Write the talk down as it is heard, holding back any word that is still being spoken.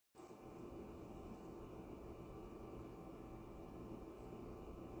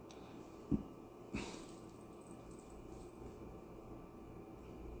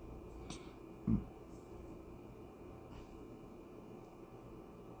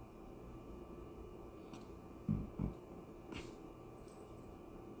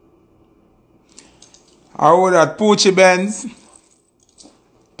How that Poochie Benz?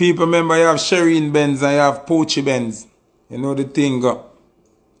 People remember you have Shireen Benz and you have Poochie Benz. You know the thing go.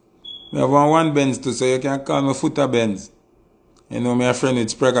 I have one Benz too, so you can call me Foota Benz. You know my friend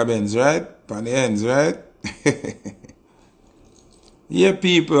it's Spragga Benz, right? On the ends, right? Yeah,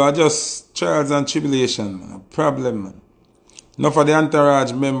 people are just trials and tribulation, man. A problem, man. Enough of the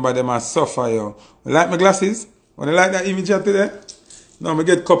entourage member, them a suffer, yo. You like my glasses? Want you like that image here today? Now, I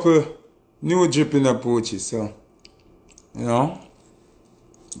get a couple new drip in the Poochie, so, you know,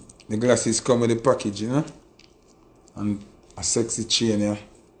 the glasses come with the package, you know, and a sexy chain, yeah,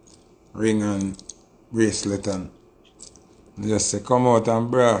 ring and bracelet, and just say, come out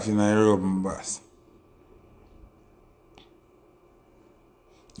and braff in a robe, boss.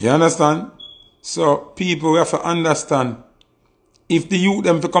 You understand? So, people, we have to understand, if the youth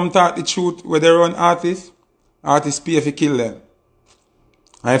them to come talk the truth with their own artists pay if you kill them.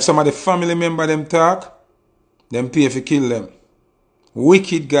 And if some of the family member them talk, them pay if you kill them.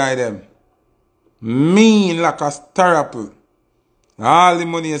 Wicked guy them. Mean like a star apple. All the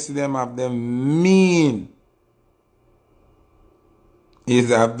money you see them have, them mean.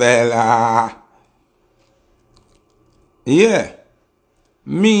 Isabella. Yeah.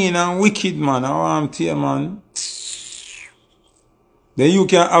 Mean and wicked, man. I want to man. Then you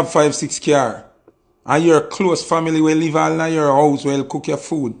can have 5-6 cars. And your close family will live all in your house, will cook your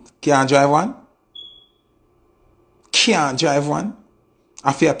food. Can't drive one? Can't drive one?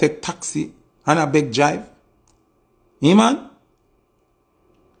 After you take taxi and a big drive? Yeah, man?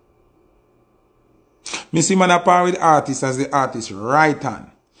 Me see man a par with artists as the artist right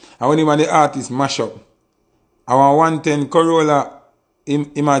hand. And when him and the artist mash up, our 110 Corolla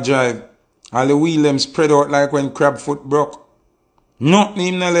him a drive. All the wheel them spread out like when crab foot broke. Nothing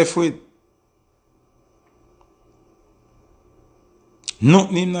him not left with.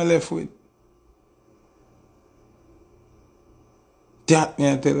 Nothing him not left with. That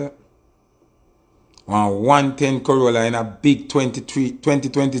me I tell you. 110 Corolla in a big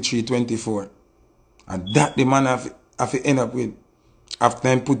 2023-24. And that the man have to end up with. After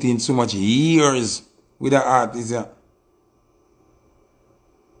him put in so much years with the artist. Yeah.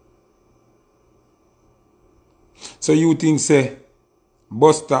 So you think say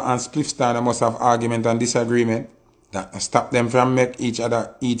Buster and Spliffstar must have argument and disagreement that stop them from make each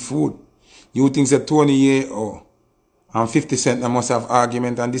other eat food. You think say Tony Ye and 50 Cent must have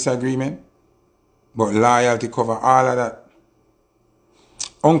argument and disagreement, but loyalty cover all of that.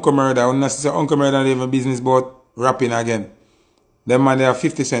 Uncle Murder, Uncle Murder they have a business about rapping again. Them man they have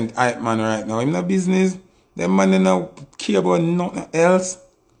 50 Cent hype man right now. Him no business. Them man they no care about nothing else.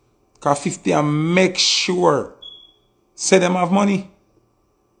 Cause 50 and make sure say them have money.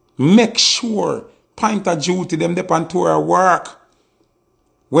 Make sure point of duty them depend tour work.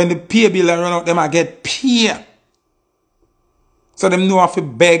 When the pay bill run out, them I get pay. So them know how to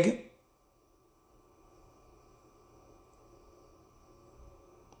beg.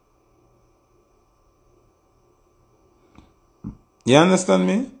 You understand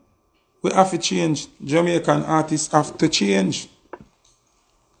me? We have to change. Jamaican artists have to change.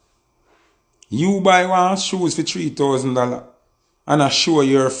 You buy one shoes for $3,000 and I show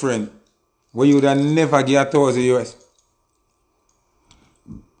your friend where you would never get $1,000 US.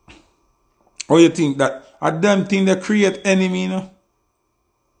 Or you think that a damn thing they create enemy, you know?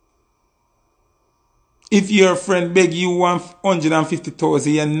 If your friend beg you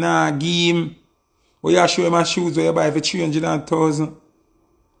 150,000, you nah give him. Or you show him a shoes where you buy for 300,000.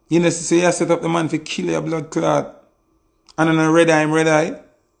 You know, say you set up the man for kill your blood clot. And in a red eye.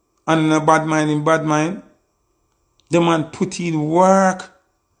 And in a bad mind. The man put in work.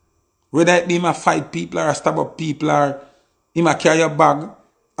 Whether it be him a fight people or a stab up people or him a carry a bag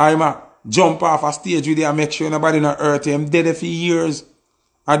or him a jump off a stage with you and make sure nobody not hurt him. Dead for years.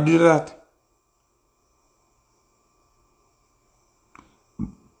 I do that.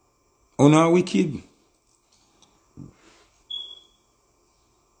 Oh no, wicked.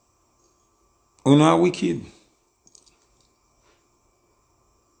 Oh no, wicked.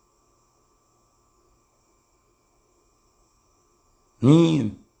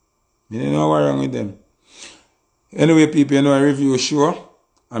 Mean. You don't know what's wrong with them. Anyway, people, you know I review a show.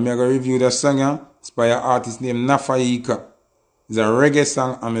 I'm going to review the song here. It's by an artist named Nafaika. It's a reggae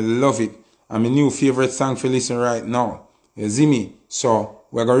song and I love it. And my new favorite song for listen right now. You see me? So,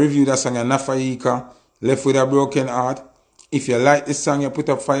 we're going to review that song Nafaika. Left with a Broken Heart. If you like this song, you put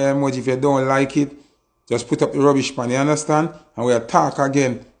up fire emoji. If you don't like it, just put up the rubbish pan. You understand? And we'll talk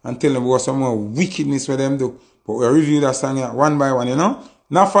again and tell them about some more wickedness for them do. But we'll review that song here one by one, you know?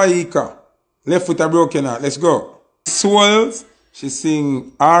 Nafaika. Left with a Broken Heart. Let's go. Swirls. She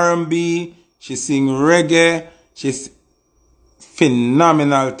sing R&B. She sing reggae. She's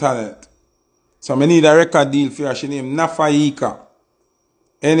phenomenal talent. So I need a record deal for her. She named Nafaika.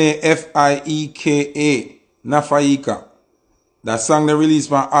 Nafieka. Nafaika. That song they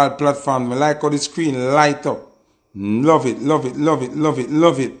released on all platforms. I like how the screen light up. Love it, love it, love it, love it,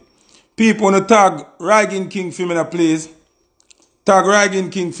 love it. People wanna tag Ragging King for me, please. Tag Ragging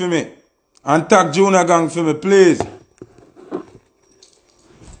King for me. And tag Jonah Gang for me, please.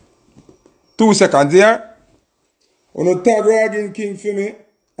 2 seconds here. Wanna tag Ragging King for me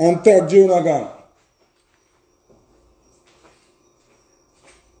and tag Jonah Gang.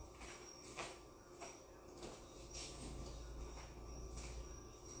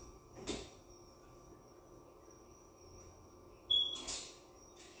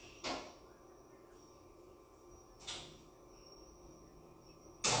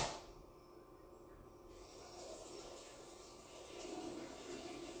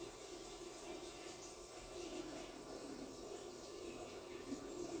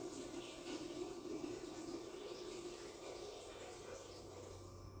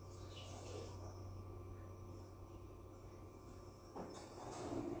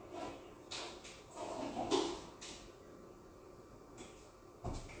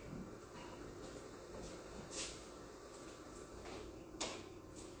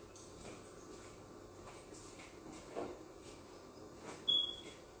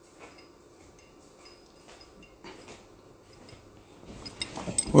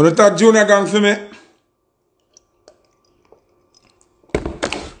 Wanna tag Junior Gang for me?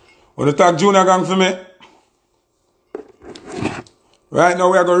 Wanna tag Junior Gang for me? Right now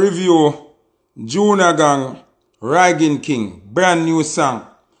we are going to review Junior Gang, Ragging King, brand new song,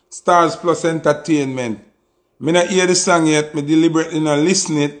 Stars Plus Entertainment. Me not hear the song yet, me deliberately not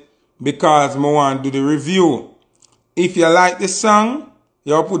listen it because I want to do the review. If you like the song,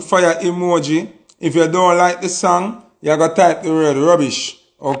 you put fire emoji. If you don't like the song, you gotta type the word rubbish.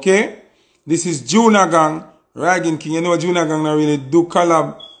 Okay? This is Junior Gang, Ragging King. You know Junior Gang not really do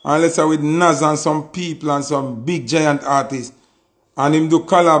collab unless I with Nas and some people and some big giant artists. And him do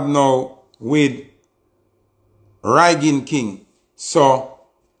collab now with Ragging King. So,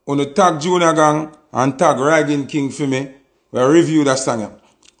 on the tag Junior Gang and tag Ragging King for me, we'll review that song.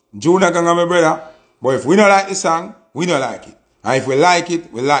 Junior Gang are my brother, but if we don't like the song, we don't like it. And if we like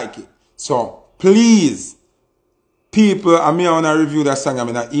it, we like it. So, please, people, I mean, I want to review that song. I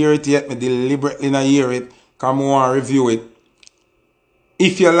mean, not hear it yet. I deliberately not hear it. Come on, review it.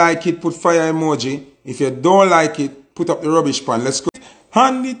 If you like it, put fire emoji. If you don't like it, put up the rubbish pan. Let's go.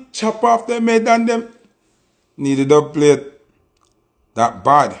 Hand it, chop off them head and them. Need a dub plate. That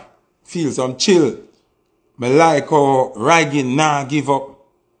bad. Feel some chill. Me like how Ragging nah give up.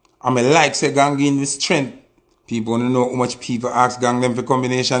 And me like say gang in the strength. People want to know how much people ask gang them for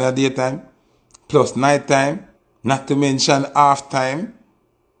combination at daytime. Plus nighttime. Not to mention half time.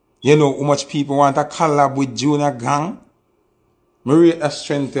 You know how much people want to collab with Junior Gang. Me rate that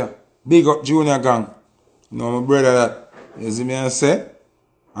strength here. Big up Junior Gang. You know my brother that. You see me I say?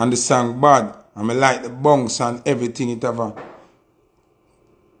 And the song bad. And me like the bunks and everything it ever.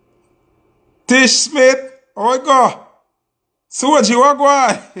 Tish Smith. Oh my God. Soji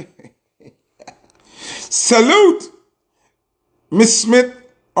Wagwan. Salute. Miss Smith.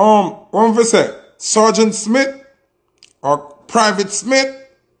 What we say? Sergeant Smith. Or Private Smith.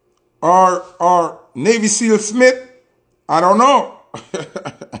 Or Navy SEAL Smith. I don't know.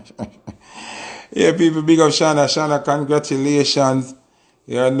 Yeah, people, big up Shana. Shana, congratulations.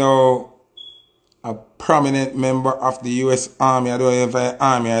 You're now a prominent member of the U.S. Army. I don't know if it's the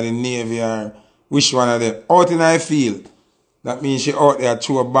Army or the Navy or which one of them. Out in I field. That means she out there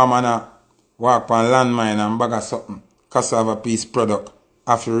through a bomb and a walk on landmine and bag of something. Cassava piece product.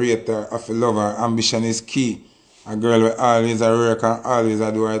 Have to rate her, have to love her. Ambition is key. A girl will always a work and always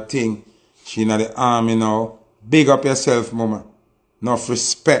a do her thing. She in the army now. Big up yourself, mama. Enough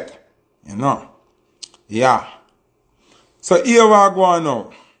respect. You know. Yeah. So here we are going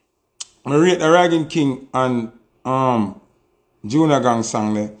now. I rate the Ragging King and Junior Gang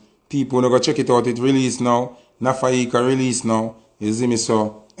song there. People go check it out. It released now. Nafaika released now. You see me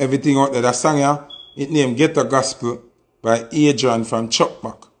so. Everything out there. That song here, it named Get a Gospel by Adrian from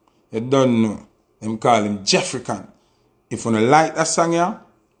Chuckback. You don't know. Them call him Jeffrican. If you don't like that song here,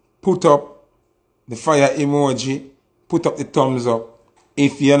 put up the fire emoji. Put up the thumbs up.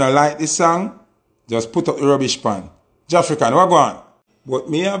 If you don't like the song, just put up the rubbish pan. Jeffrican, what go on? But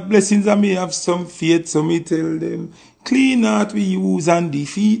me have blessings and me have some faith, so me tell them, clean out we use and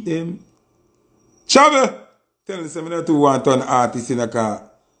defeat them. Chubby! Tell them, I don't too want an artist in a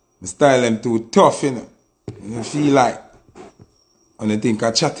car. My style them too tough, you know. You feel like, when you think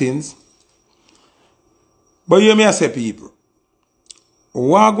of chattings, But you may say, people,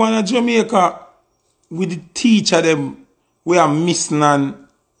 what going to Jamaica with the teacher them we are missing, and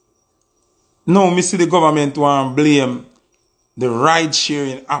now me see the government want to blame the ride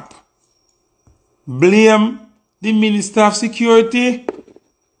sharing app. Blame the Minister of Security.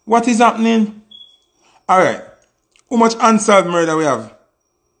 What is happening? Alright. How much unsolved murder we have?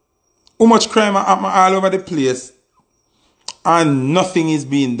 How much crime happen all over the place? And nothing is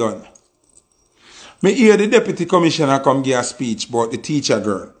being done. Me hear the deputy commissioner come give a speech about the teacher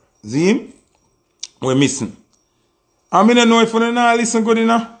girl. See him? We're missing. I don't know if you not listen good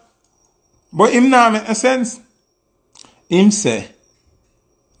enough. But him not make no sense. Him say,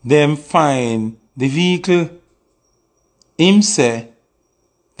 them find the vehicle. Him say,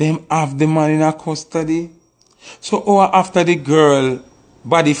 them have the man in a custody. So after the girl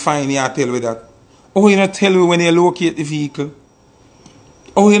body fine, you tell me that. You not tell me when you locate the vehicle.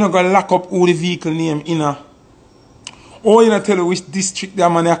 You not gonna lock up all the vehicle name in her. You not tell me which district that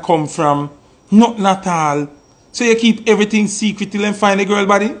man come from. Nothing at all. So you keep everything secret till them find the girl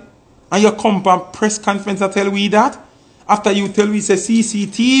body. And you come and press conference and tell we that. After you tell we say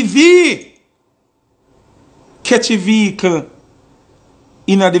CCTV. Catch a vehicle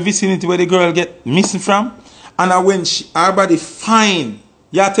in the vicinity where the girl get missing from. And when her body fine,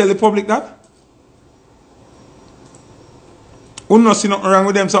 you tell the public that? You not see nothing wrong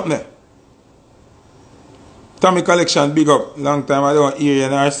with them something there. Tommy Collection, big up. Long time I don't hear you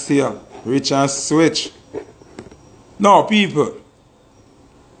nor see you. Rich and switch. No, people.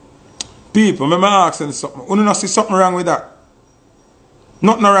 People, I'm asking something. You not see something wrong with that?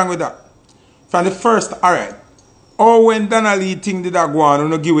 Nothing wrong with that. From the first, alright. When Donnelly thing did that go on, you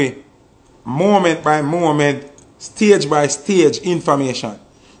know, give away moment by moment, stage by stage information.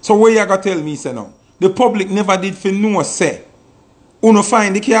 So what you gonna tell me, say now? The public never did for no say. You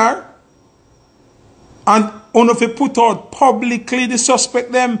find the car and you put out publicly the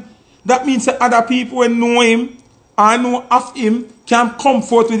suspect them. That means that other people who know him and know of him can come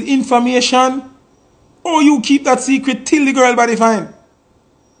forth with information. Or you keep that secret till the girl body find.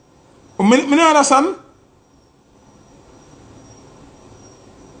 Me don't understand.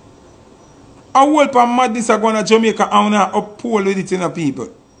 A whole pa madness are going to Jamaica and uphold with it in the people.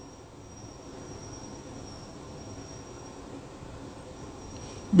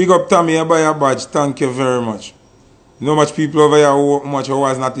 Big up Tommy, you buy a badge. Thank you very much. You know much people over here who much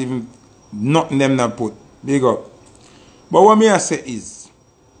was not even nothing them not put. Big up. But what me I say is,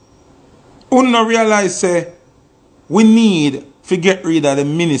 you not realize say we need to get rid of the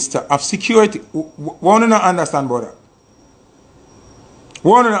Minister of Security. Want to not understand about that?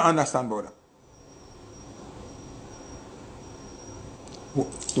 Want to not understand about that?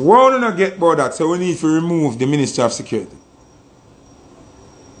 Want to not get about that? So we need to remove the Minister of Security.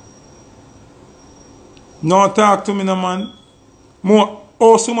 No talk to me no man. More,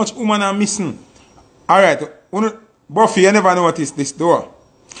 so much woman are missing. Alright, Buffy, you never noticed this door.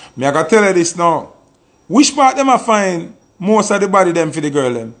 Me I gotta tell you this now. Which part them I find most of the body them for the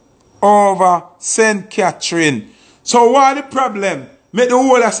girl them? Over St. Catherine. So what the problem? Make the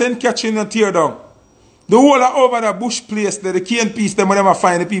whole of St. Catherine not tear down. The whole of over the bush place, the cane piece them when them I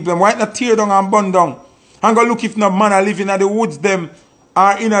find the people them. Why not tear down and burn down? And go look if no man are living in the woods them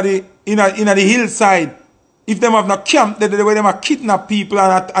or in the hillside. If them have no camp, the way them a kidnap people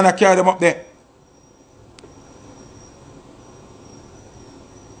and carry them up there.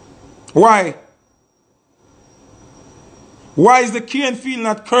 Why? Why is the cane field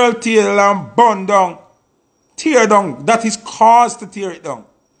not curl tail and burn down? Tear down. That is cause to tear it down.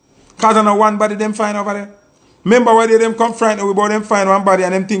 Because I know one body them find over there. Remember where they them come frightened about them find one body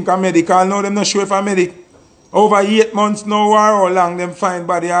and them think a medical. Now them not sure if a medic. Over 8 months now or how long them find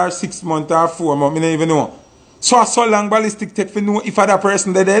body or 6 months or 4 months. I don't even know. So long ballistic take for know if other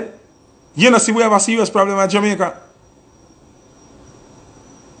person they dead. You know see we have a serious problem in Jamaica.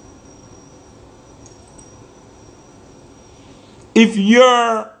 If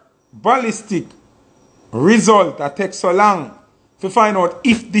your ballistic result that takes so long to find out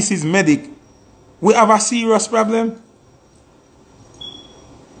if this is medic, we have a serious problem.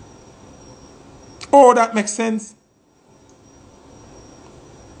 Oh, that makes sense.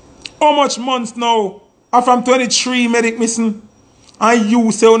 How much months now? Are from 23 medic missing. And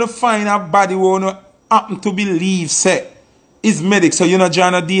you say when you find a body who you happen to believe say is medic. So you know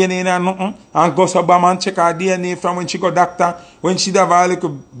join a DNA and nothing. And go to Obama and check her DNA from when she go doctor. When she have a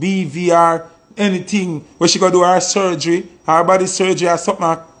little BVR, anything. When she go do her surgery, her body surgery or something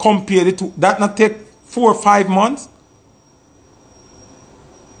and compare it to. That not take 4 or 5 months.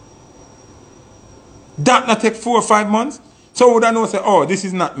 That not take 4 or 5 months. So would I know say, oh, this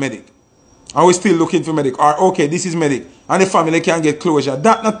is not medic. And we still looking for medic. Or okay, this is medic. And the family can get closure.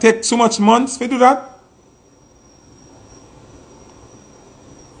 That not take so much months to do that.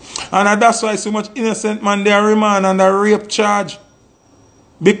 And that's why so much innocent man they are remand under rape charge.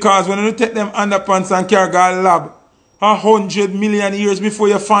 Because when you take them underpants and carry a lab 100 million years before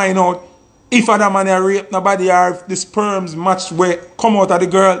you find out if other man are rape nobody or if the sperms match where come out of the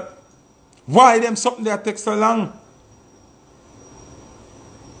girl. Why them something that takes so long?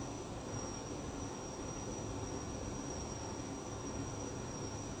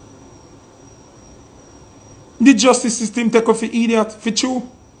 The justice system take off for idiot, for true.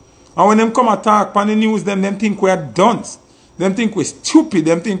 And when them come attack on the news, them think we are dunce. Them think we're stupid.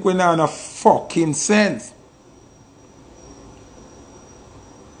 Them think we're not in a fucking sense.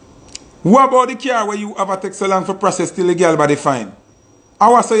 What about the car where you have a take so long for process till the girl body fine?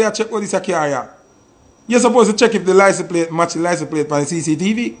 How so you check what this car here? You're supposed to check if the license plate match the license plate on the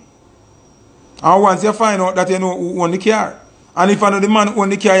CCTV. And once you find out that you know who own the car. And if I know the man who own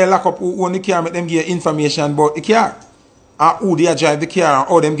the car, you lock up who own the car, make them give you information about the car. And who they drive the car and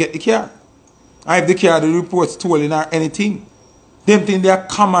how them get the car. And if the car the report stolen or anything. Them think they are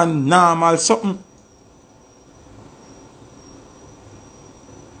common, normal, something.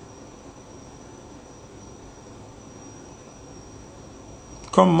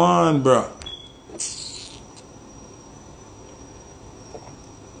 Come on, bro.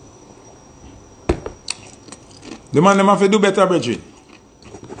 The man them have to do better, brethren.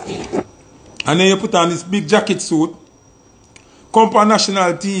 And then you put on this big jacket suit, come on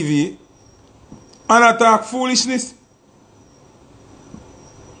national TV, and attack foolishness.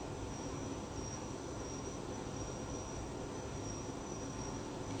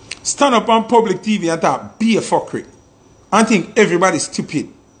 Stand up on public TV and talk be a fuckery. And think everybody's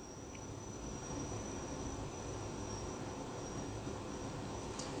stupid.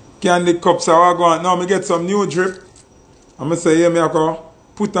 Candy cups are going. Now me get some new drip. I'm going to say, yeah, me I go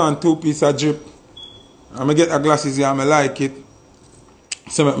put on 2 pieces of drip. I'm going to get a glasses here and I like it.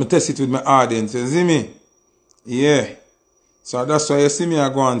 So I test it with my audience. You see me? Yeah. So that's why you see me I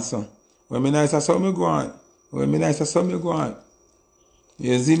go on, son. When me nice I saw me go on. When me nice I saw me go on.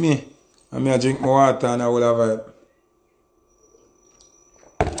 You see me? And me I drink my water and I will have a...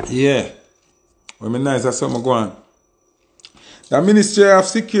 Yeah. When me nice I saw me go on. The Ministry of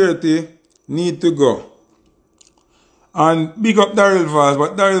Security need to go. And big up Daryl Valls,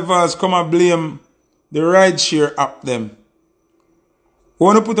 but Daryl Valls come and blame the rideshare app them. Who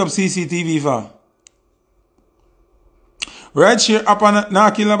want to put up CCTV for? Rideshare app and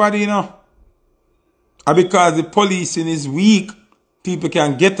not kill nobody, you know. And because the policing is weak, people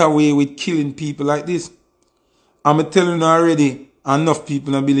can get away with killing people like this. I'm telling you already, enough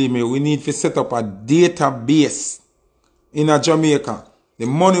people don't believe me. We need to set up a database in a Jamaica. The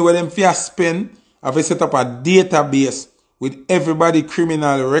money where them fear spend, have to set up a database with everybody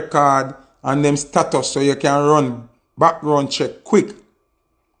criminal record and them status so you can run background check quick.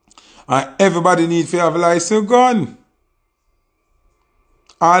 And everybody need to have license gun.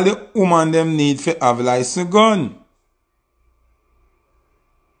 All the women them need to have license gun.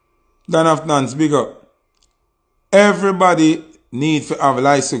 Don't have none, big up. Everybody need to have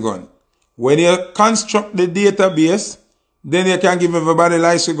license gun. When you construct the database, then you can give everybody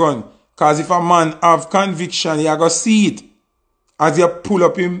license gun. Because if a man have conviction, you go see it. As you pull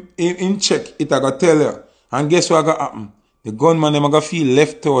up in check, it go tell you. And guess what go happen? The gunman them go feel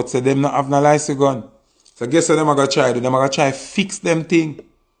left out, so them not have no license gun. So guess what them go try do? Them go try fix them thing.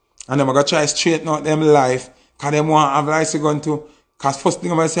 And them go try straighten out them life. Because them want to have license gun too. Because first thing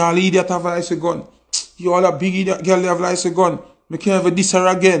I'm going to say, all idiot have license gun. You all a big idiot girl have license gun. We can't have this her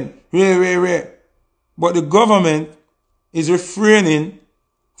again. Rare. But the government is refraining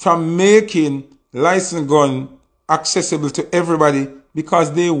from making license gun accessible to everybody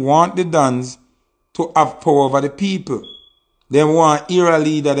because they want the dons to have power over the people. They want era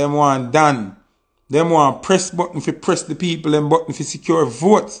leader, they want Dan. They want press button for press the people and button for secure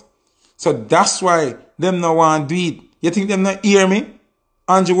votes. So that's why them no want to do it. You think them not hear me?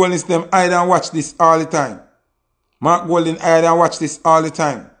 Andrew Wellens them I don't watch this all the time. Mark Golden I don't watch this all the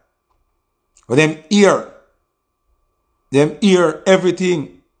time. But them hear. Them hear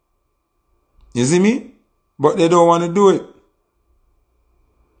everything. You see me? But they don't want to do it.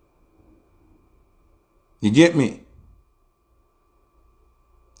 You get me?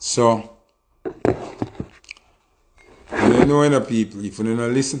 So, I don't know any people. If you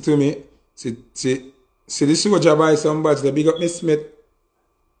don't listen to me, see the soldier buy some badge, they big up Miss Smith.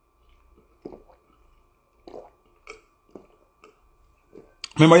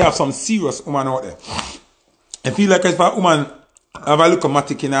 Remember, you have some serious woman out there. I feel like if a woman have a look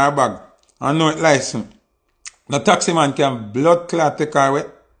matic in her bag I know it license. The taxi man can blood clot take her away.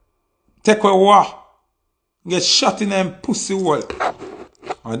 Take away what? Get shot in them pussy hole.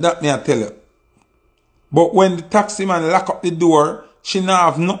 And that me I tell you. But when the taxi man lock up the door, she not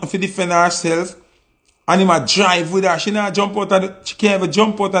have nothing to defend herself. And him a drive with her. She not jump out of the, she can't even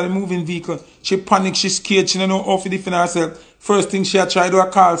jump out of the moving vehicle. She panic, she scared, she don't know how to defend herself. First thing she a try to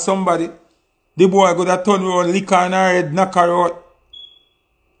call somebody. The boy go to turn around, lick her in her head, knock her out.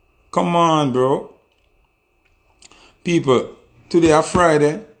 Come on, bro. People, today is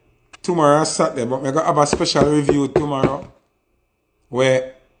Friday. Tomorrow is Saturday, but I go have a special review tomorrow.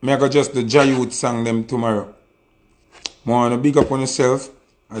 Where I go just the Jayut song them tomorrow. I want to big up on yourself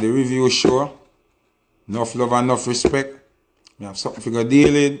at the review show. Enough love and enough respect. I have something to go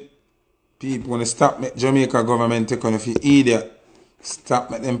deal with. People want to stop make Jamaica government take on if you idiot.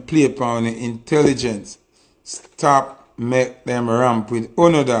 Stop make them play upon the intelligence. Stop make them ramp with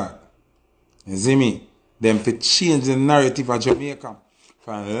honor dog. You see me? Them to change the narrative of Jamaica.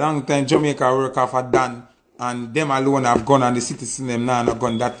 For a long time Jamaica work off a done and them alone have gun and the citizens them now have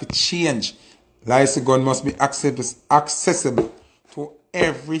gun. That to change. License gun must be accessible to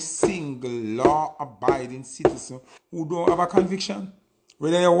every single law-abiding citizen who don't have a conviction.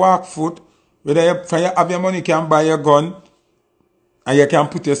 Whether you walk foot, whether you have your money, you can buy your gun, and you can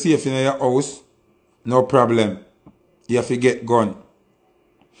put your safe in your house, no problem. You have to get gun.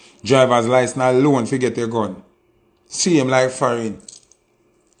 Driver's license alone to get your gun. See him like foreign.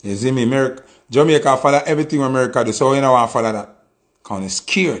 You see me? Jamaica follow everything America do, so you don't want to follow that. Because you're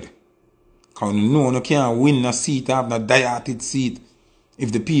scared. Because you know you can't win no seat, have no dilated seat.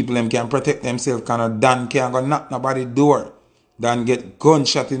 If the people them can protect themselves, can't go knock nobody door. Then get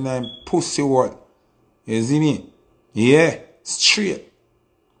gunshot in them pussy hole. You see me? Yeah, straight.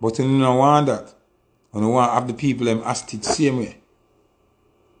 But you don't want that. You don't want to have the people them hostage same way.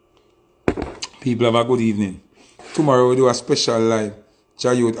 People have a good evening. Tomorrow we do a special live.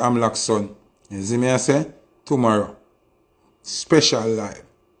 Jayut Amlak's son. You see me I say? Tomorrow. Special live.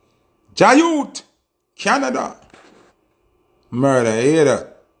 Jayut! Canada! Murder, you hear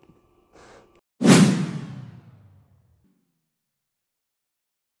that?